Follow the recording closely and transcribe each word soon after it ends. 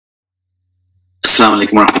Assalamu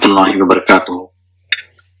alaikum warahmatullahi wabarakatuh.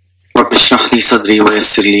 Rabbi shrah li sadri wa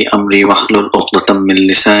yassir li amri wahlul uqdatam min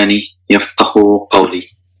lisani yafqahu qawli.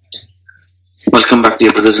 Welcome back,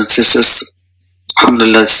 dear brothers and sisters.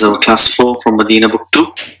 Alhamdulillah, this is our class 4 from Madina book 2.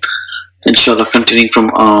 Inshallah, continuing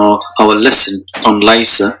from our lesson on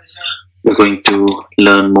Laysa, we're going to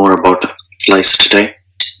learn more about Laysa today.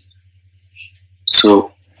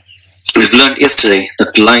 So, we've learned yesterday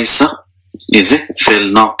that Laysa is a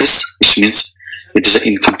fi'l naqis, which means it is an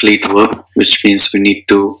incomplete verb, which means we need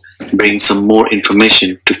to bring some more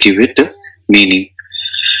information to give it a meaning.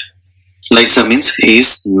 Laysa means he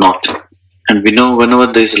is not. And we know whenever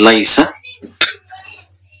there is Laysa,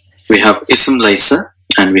 we have ism Laysa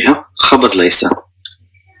and we have khabar Laysa.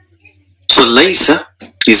 So Laysa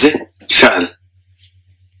is a fi'l.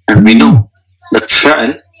 And we know that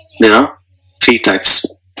fi'l, there are 3 types.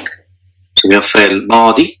 So we have fi'l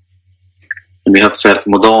madi, and we have fi'l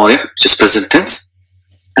mudari, which is present tense,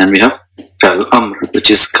 and we have fi'l amr,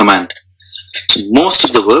 which is command. So most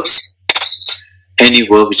of the verbs, any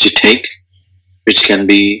verb which you take, which can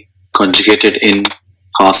be conjugated in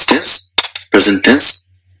past tense, present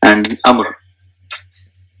tense, and in amr.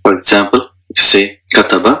 For example, if you say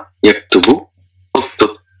kataba yaktubu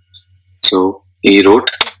uktub, so he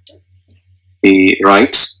wrote, he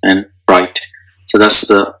writes, and write. So that's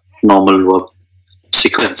the normal verb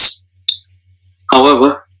sequence.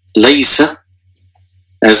 However, Laysa,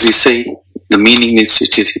 as we say, the meaning is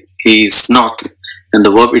he is not, and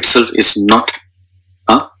the verb itself is not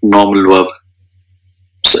a normal verb.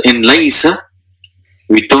 So in Laysa,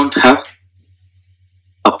 we don't have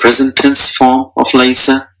a present tense form of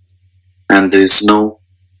Laysa, and there is no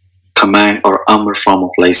command or amr form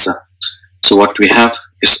of Laysa. So what we have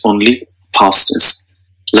is only past tense.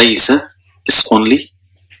 Laysa is only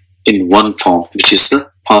in one form, which is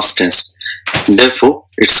the past tense. Therefore,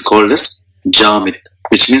 it's called as jamid,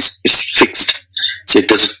 which means it's fixed. So it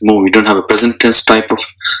doesn't move. We don't have a present tense type of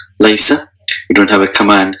Laysa. We don't have a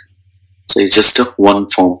command. So it's just a one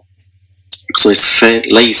form. So it's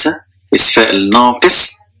Laysa is fi'l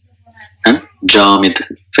naqis and jamid.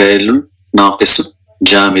 Fi'lun naqisun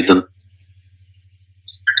jamidun.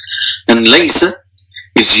 And Laysa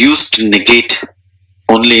is used to negate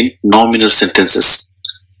only in nominal sentences.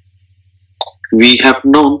 We have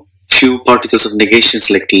known few particles of negations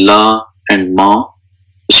like la and ma,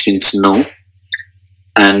 which means no,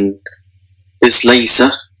 and this Laysa,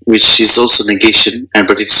 which is also negation,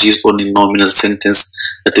 but it's used only in nominal sentence,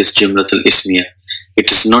 that is jumlatul ismiya. It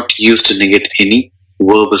is not used to negate any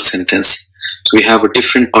verbal sentence. So we have a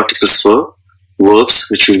different particles for verbs,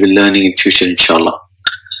 which we'll be learning in future, inshallah.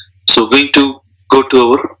 So we're going to go to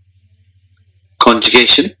our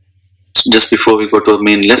conjugation just before we go to our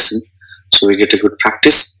main lesson, so we get a good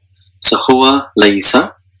practice. So huwa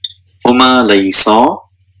laysa, huma laysa,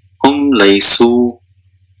 hum laysu,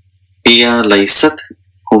 hiya laysat,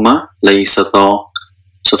 huma laysata.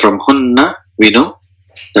 So from hunna we know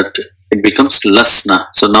that it becomes lasna.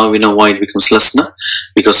 So now we know why it becomes lasna,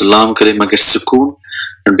 because lam kalima gets sukoon,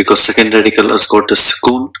 and because second radical has got a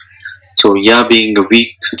sukoon. So ya being a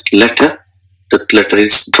weak letter, that letter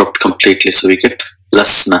is dropped completely, so we get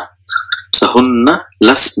lasna. So hunna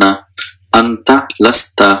lasna, anta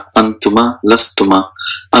lasta, antuma lastuma,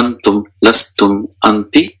 antum lastum,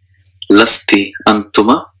 anti lasti,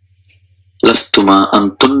 antuma lastuma,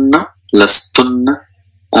 antunna lastunna,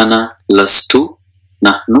 ana lastu,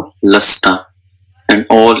 nahnu lasta. And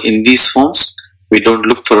all in these forms, we don't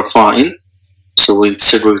look for a fa'il, so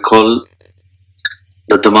instead we call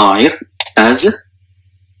the dama'ir as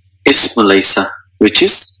ism Laysa, which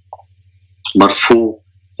is marfu,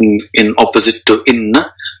 in opposite to inna,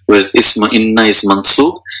 whereas isma inna is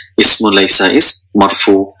mansub, ismu Laysa is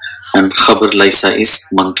marfu, and khabar Laysa is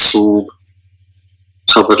mansub.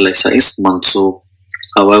 Khabar Laysa is mansub.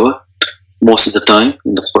 However, most of the time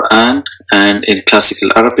in the Quran and in classical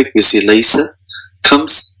Arabic, we see Laysa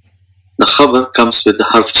comes, the khabar comes with the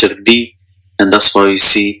harf jar b, and that's why you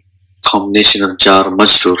see combination of jar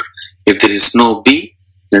majrur. If there is no b,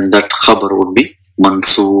 then that khabar would be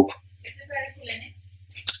mansub.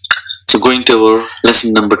 So going to our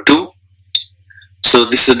lesson number 2. So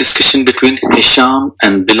this is a discussion between Hisham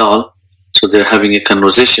and Bilal. So they're having a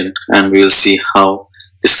conversation, and we will see how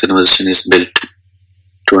this conversation is built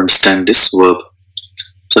to understand this verb.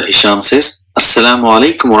 So Hisham says, Assalamu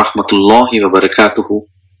alaikum wa rahmatullahi wa barakatuhu.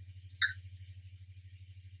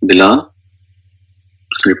 Bilal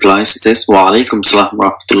replies, he says, Wa alaikum salam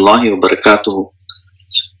wa rahmatullahi wa barakatuhu.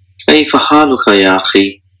 Kayfa haluka ya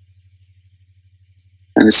akhi?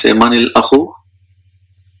 And he says, Manil akhu?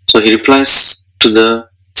 So he replies to the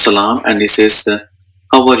salam and he says,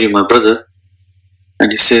 how are you, my brother?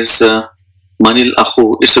 and he says Manil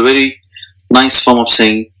Akhu. It's a very nice form of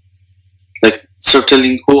saying, like, so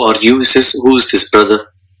telling who are you, he says who is this brother.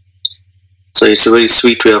 So it's a very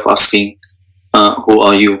sweet way of asking who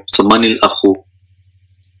are you. So Manil Akhu,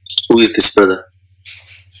 who is this brother?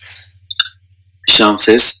 Hisham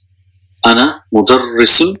says Ana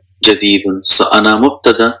Mudarrisun Jadidun. So Ana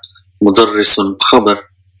Mubtada, Mudarrisun Khabar,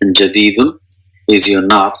 and Jadidun is your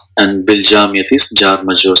naat, and bil jamiyat is jar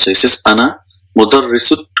majrur. So he says Ana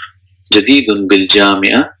Mudarrisun Jadidun bil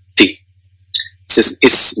jamiyati. Says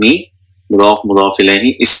Ismi mudaf mudaf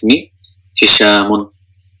ilayhi, Ismi Hishamun.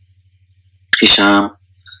 Hisham.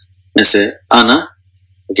 I say Ana,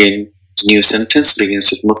 again new sentence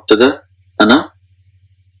begins with Mubtada, Ana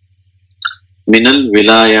Minal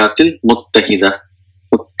Wilayatil Muttahida.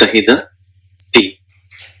 Muttahida Ti.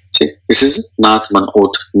 See, this is Naat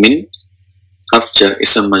Man'ut. Min Harf Jar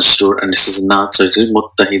Ism Majrur, and this is Naat, so it is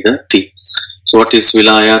Muttahida Ti. So what is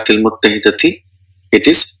Wilayatil Muttahida Ti? It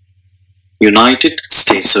is United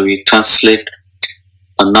States. So we translate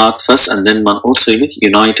a Naat first and then Man'ut, so it will be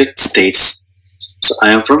United States. So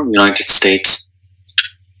I am from United States.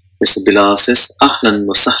 Mr. Bilal says Ahlan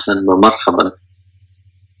wa sahlan wa marhaban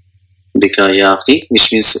bika ya akhi,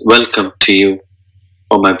 which means welcome to you,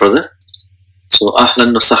 oh my brother. So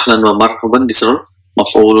Ahlan wa sahlan wa marhaban, these are all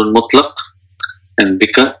maf'ulun mutlaq, and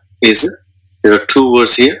bika is, there are two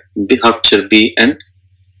words here, harf jar bi, and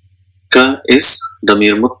ka is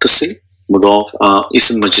damir muttasil mudaf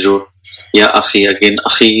ism majrur. Ya akhi, again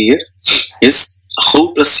akhi here is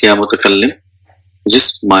akhu plus ya mutakallim, which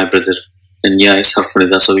is my brother, and ya is harf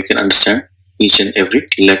nida, so we can understand each and every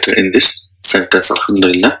letter in this sentence.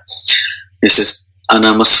 Alhamdulillah. This is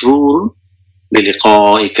Ana masroorun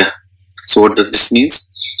biliqa'ika. So what does this means?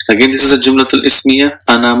 Again, this is a jumlatul ismiya.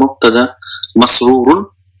 Ana mubtada, masroorun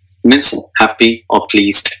means happy or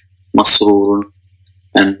pleased. Masroorun.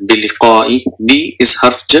 And biliqa'i, bi is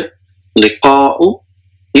harf jar, liqa'u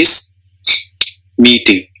is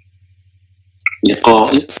meeting.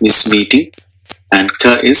 Liqa'i is meeting, and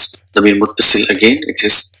ka is damir muttasil, again it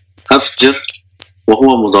is harf jar wa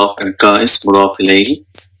huwa mudaf, and ka is mudaf ilayhi.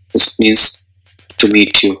 This means to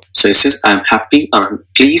meet you. So it says I am happy or I'm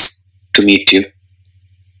pleased to meet you.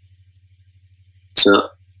 So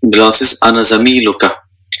Bilal says Ana zamiluka.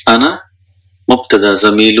 Ana mubtada,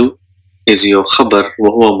 zamilu is your khabar, wa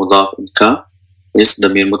huwa mudaf, and ka is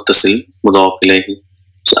damir muttasil mudaf ilayhi.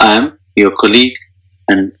 So I am your colleague,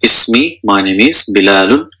 and ismi, my name is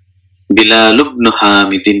Bilalun, Bilal ibn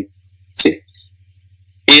Hamidin. See,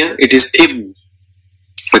 here it is ibn,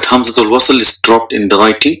 but Hamzatul Wasl is dropped in the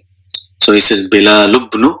writing. So he says Bilal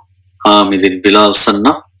ibn Hamidin, Bilal son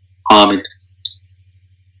of Hamid.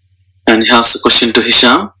 And he asks a question to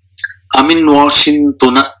Hisham. Amin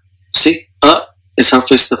Washington. See, is harf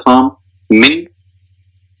istifham, min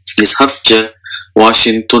is harf jar,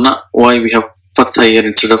 Washington. Why we have fatha here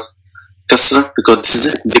instead of kasra? Because this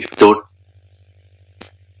is a diptode.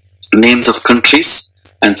 Names of countries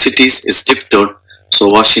and cities is diptode. So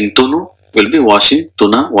Washington will be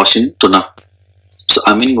Washingtona, Washingtona. So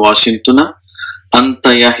I'm in Washingtona.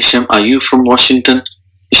 Anta ya Hisham, are you from Washington?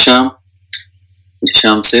 Hisham.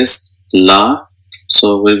 Hisham says La.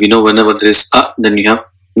 So we know whenever there is a, then you have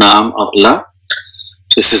naam or la.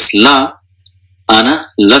 So this is La. Ana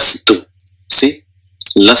lastu. See,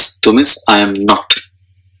 lastu means I am not.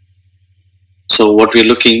 So what we're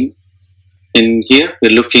looking in here,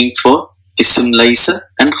 we're looking for ism laysa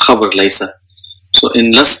and khabar laysa. So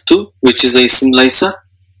in lastu, which is the ism laysa,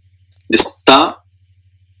 this ta,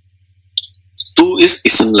 tu is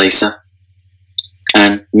ism laysa,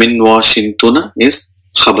 and min Washington is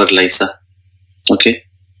khabar laysa. Okay,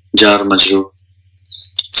 jar majrur.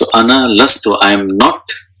 So ana lastu, I am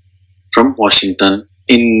not from Washington.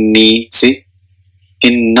 Inni, see,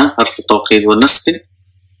 inna harf tawqid wa nasbin,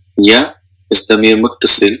 ya is damir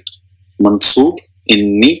muttasil mansoob,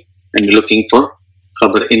 inni, and you're looking for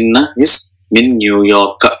khabar. Inna is min New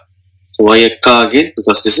York. So why a ka again?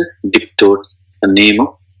 Because this is diptode, the name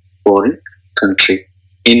of foreign country.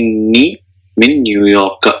 Inni min New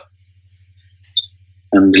York.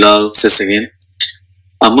 And Bilal says again,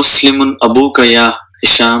 a Muslimun abuka ya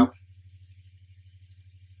Hisham,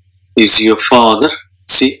 is your father.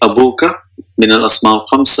 See, abuka min al asma al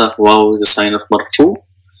khamsa, wow is a sign of marfu.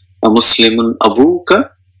 A Muslimun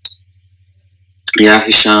abuka ya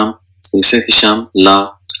Hisham. So he said Hisham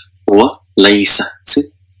la huwa Laysa. See,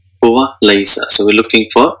 huwa Laysa. So we're looking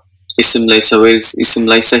for ism Laysa. Where is ism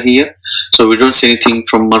Laysa here? So we don't see anything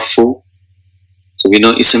from marfu. So we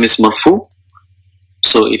know ism is marfu.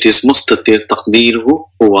 So it is mustatir, taqdiruhu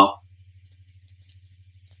huwa.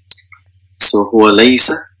 So huwa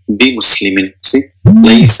Laysa bi muslimin. See,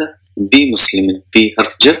 Laysa bi-Muslimin. Bi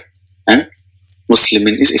harf jar and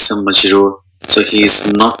Muslimin is ism majroor. So he is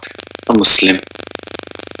not a Muslim.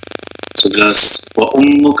 So Bilal says, wa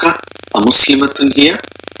ummuka a muslimatun here.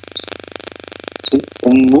 See,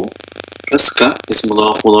 ummu plus ka is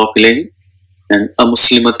mudaf ilayhi. And a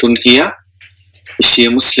muslimatun here. Is she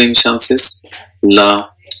a Muslim? Sham says, la,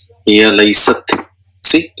 hiya laysat.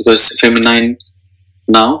 See, because feminine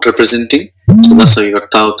now representing. So that's why you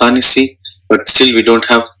got ta'u tanisi. But still we don't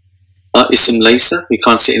have a ism laysa. We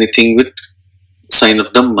can't say anything with sign of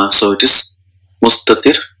dhamma. So it is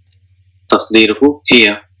mustatir. Taqdiruhu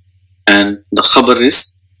here. And the khabar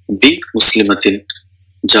is bi muslimatin.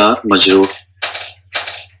 Jar majroor.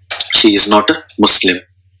 She is not a Muslim.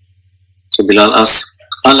 So Bilal asks,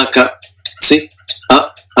 alaka. See, a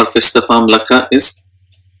harf istifham laka is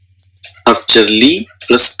harf jar li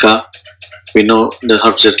plus ka. We know the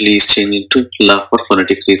harf jar li is changed into la for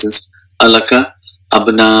phonetic reasons. Alaka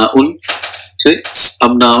abna'un. See,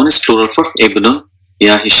 abna'un is plural for ibnun.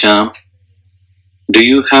 Ya Hisham. Do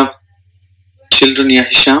you have children, Ya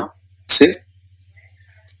Hisham? Says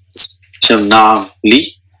Hisham, na'am li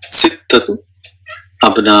sittatu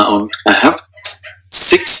abna'un. I have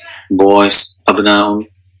 6 boys. Abna'un.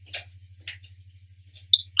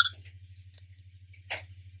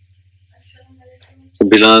 So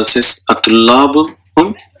Bilal says, atullabun,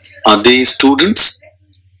 are they students?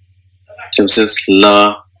 Hisham says,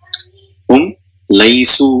 la,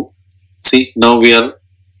 laysu. See, now we are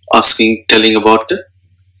telling about the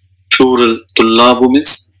plural. Tullabu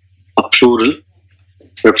means a plural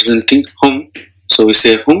representing hum. So we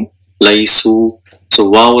say hum, laysu. So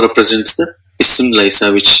waw represents the ism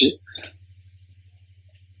laysa, which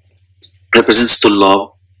represents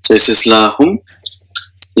tullab. So it says, la hum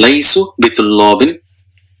laysu bitullabin.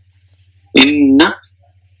 Inna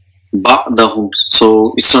ba'dahum.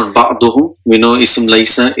 So it's not ba'dahum. We know ism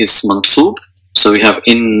laysa is mansub. So we have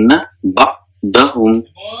inna ba'dahum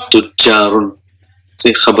tujjarun.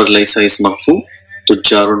 See, khabar laysa is marfu.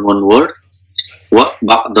 Tujjarun, one word. Wa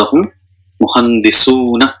ba'dahum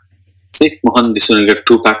muhandisuna. See, muhandisuna, you get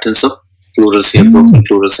 2 patterns of plurals here, broken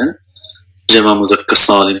plurals and jama muzakkar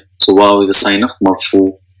salim. So waw is a sign of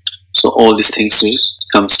marfu. So all these things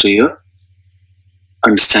comes to your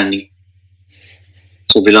understanding.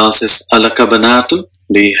 So Bilal says, alaka banatun.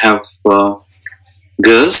 Do you have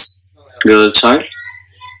girls? Girl child?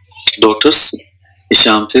 Daughters?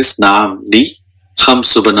 Hisham says, na'am li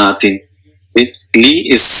khamsu banatin. Li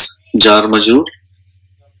is jar majroor.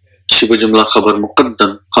 Shibh jumla khabar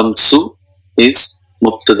muqaddam. Khamsu is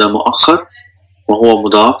mubtada muakhar. Wa huwa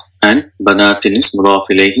mudaf. And banatin is mudaf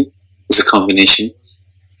ilayhi. It's a combination.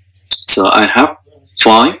 So I have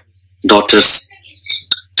 5 daughters.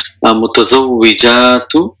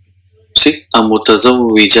 Mutazawwijatu. See,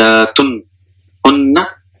 mutazawwijatun. Hunna,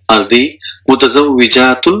 are they?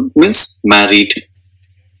 Mutazawwijatun means married.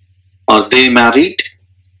 Are they married?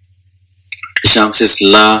 Hisham says,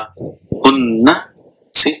 la hunna.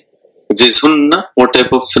 See, if there is hunna, what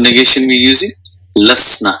type of negation we use it?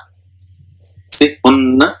 Lasna. See,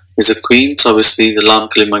 hunna is a queen, so obviously the lam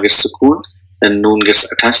kalima gets sukoon and noon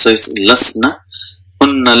gets attached, so it's lasna.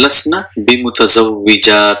 Hunna lasna bi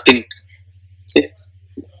mutazawwijatin. See,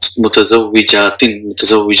 mutazawwijatin.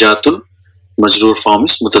 Mutazawwijatun. Majroor form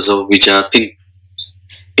is mutazawwijatin.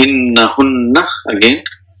 Inna hunna, again,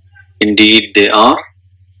 indeed they are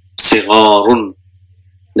sigharun.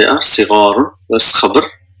 They are sigharun. That's khabar.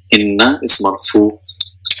 Inna is marfu.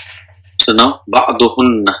 So now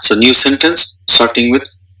ba'duhunna. So new sentence starting with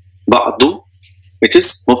ba'du. It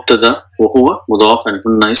is mubtada wa huwa mudaf and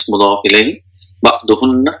hunna is mudaf ilayhi.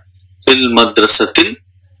 Ba'duhunna fil madrasatil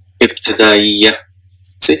ibtidaiyya.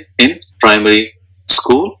 See, in primary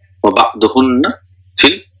school. Wa ba'duhunna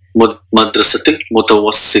fil madrasatil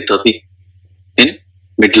mutawassitati. In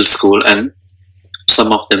middle school, and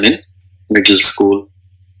some of them in middle school.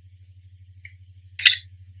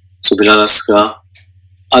 So Bilal asks,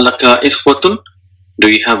 alaka ikhwatun. Do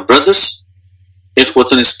you have brothers?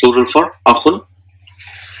 Ikhwatun is plural for akhun.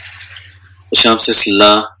 Hisham says,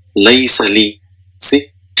 la, laysa li.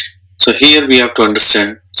 See, so here we have to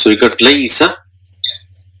understand. So we got laysa,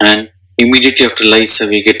 and immediately after laysa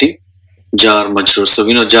we are getting jar majroor. So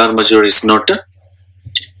we know jar majroor is not a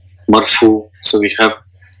marfu. So we have,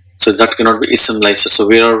 so that cannot be ism laysa. So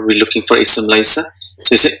where are we looking for ism laysa?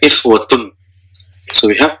 So we say ikhwatun. So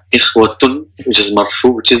we have ikhwatun, which is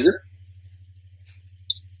marfu, which is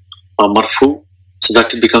marfu. So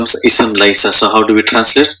that becomes ism laysa. So how do we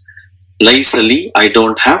translate? Laysa li, I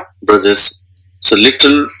don't have brothers. So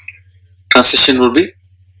literal translation will be,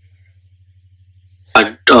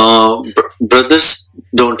 brothers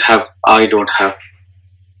don't have, I don't have.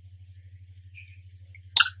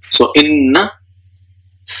 So inna.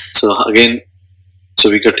 So again,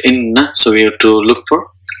 so we got inna. So we have to look for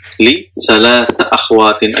li thalatha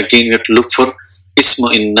akhwatin. Again, we have to look for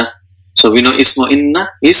ismu inna. So we know ismu inna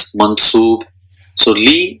is mansoob. So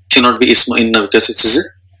li cannot be ismu inna because it is a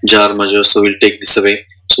jar majrur. So we'll take this away.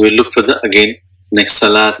 So we'll look for the again next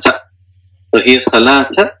thalatha. So here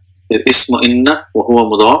thalatha is ismu inna wa huwa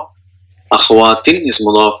mudaf. Akhwatin is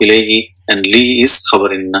mudaf ilayhi and li is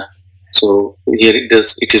khabar inna. So here it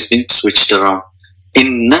is been switched around.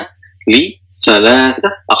 Inna li thalatha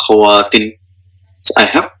akhwatin. So I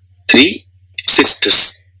have 3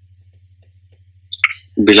 sisters.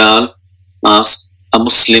 Bilal asks,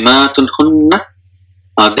 Muslimatun hunna?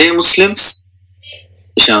 Are they Muslims?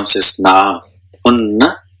 Hisham says, Na'am. Hunna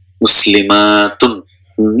muslimatun.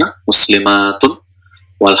 Hunna muslimatun.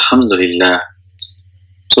 Walhamdulillah.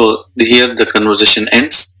 So here the conversation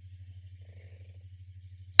ends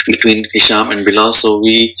between Hisham and Bilal. So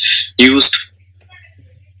we used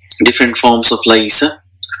different forms of Laysa.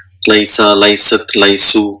 Laysa, Laysat,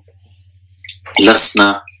 Laysu,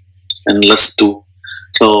 Lasna, and Lastu.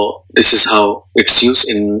 So this is how it's used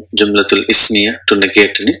in Jumlatul Ismiya to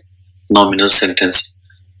negate any nominal sentence.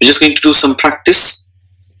 We're just going to do some practice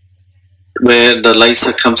where the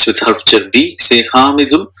Laysa comes with harf jar bi. Say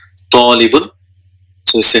Hamidun Talibun.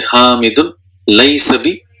 So we say Hamidun Laysa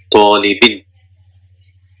bi Talibin.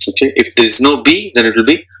 Okay, if there is no B, then it will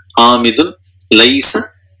be Hamidun Laysa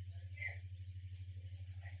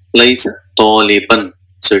Taliban.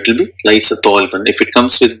 So it will be Laysa Taliban. If it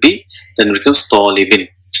comes with B, then it becomes Talibin.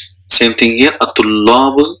 Same thing here.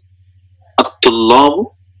 At-tullabu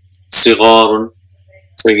Sigarun.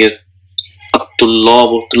 So again,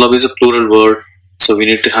 At-tullabu. Tullab is a plural word. So we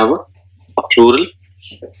need to have a plural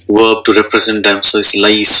verb to represent them. So it's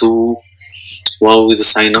Laysu. Waw is the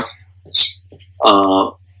sign of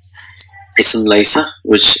Ism Laysa,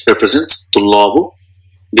 which represents Tullabu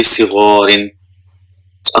Bisigarin.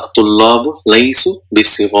 At-tullabu Laysu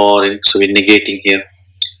Bisigarin. So we're negating here.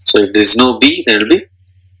 So if there is no B, then it will be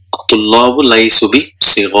At-tullabu Laysu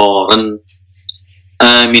Bisigaran.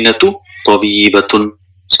 Aminatu Tabibatun.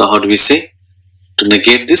 So how do we say to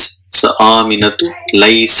negate this? So Aminatu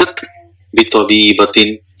Laysat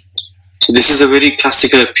Bitabibatin. So this is a very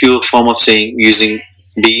classical, pure form of saying using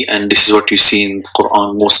B, and this is what you see in the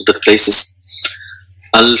Quran most of the places.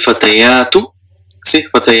 Al-fatayatu. See,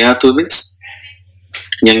 fatayatu means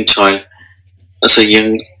young child. That's a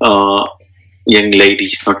young lady,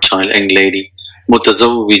 not child, young lady.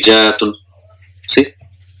 Mutazawwijatun. See,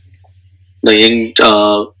 the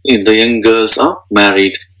young girls are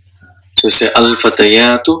married. So we say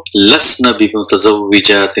Al-fatayatu lasna bi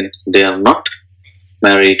mutazawwijatin. They are not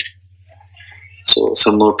married. So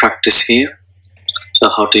some more practice here. So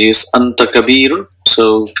how to use anta kabirun.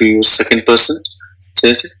 So if you use second person, so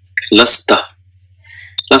you say lasta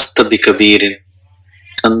bi kabirin.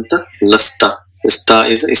 Anta lasta. Sta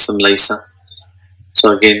is ism Laysa.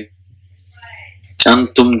 So again,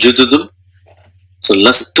 antum jududun. So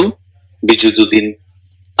lastum bi jududin.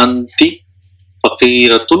 Anti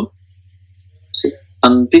faqiratun. See,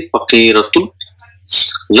 anti faqiratun.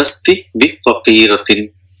 Lasti bi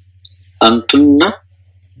faqiratin. Antunna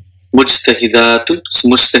mujtahidatun.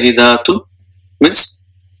 Mujtahidatun means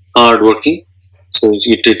hard working. So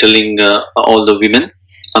you're telling all the women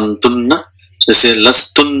antunna. So say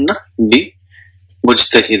lastunna bi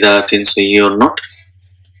mujtahidatin. So you're not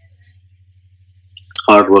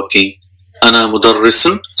hard working. Ana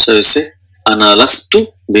mudarrisun. So you say ana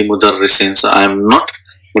lastu bi mudarrisin. So I am not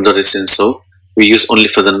mudarrisin. So we use only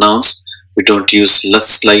for the nouns. We don't use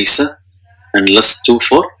Laysa and lastu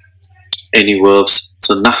for any verbs.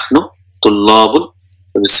 So nahnu tullabun.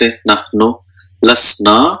 So we say nahnu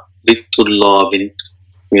lasna bitullabin.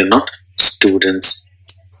 We are not students.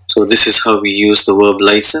 So this is how we use the verb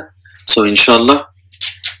Laysa. So inshallah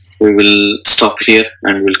we will stop here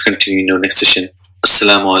and we'll continue in our next session.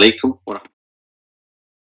 Assalamu alaikum.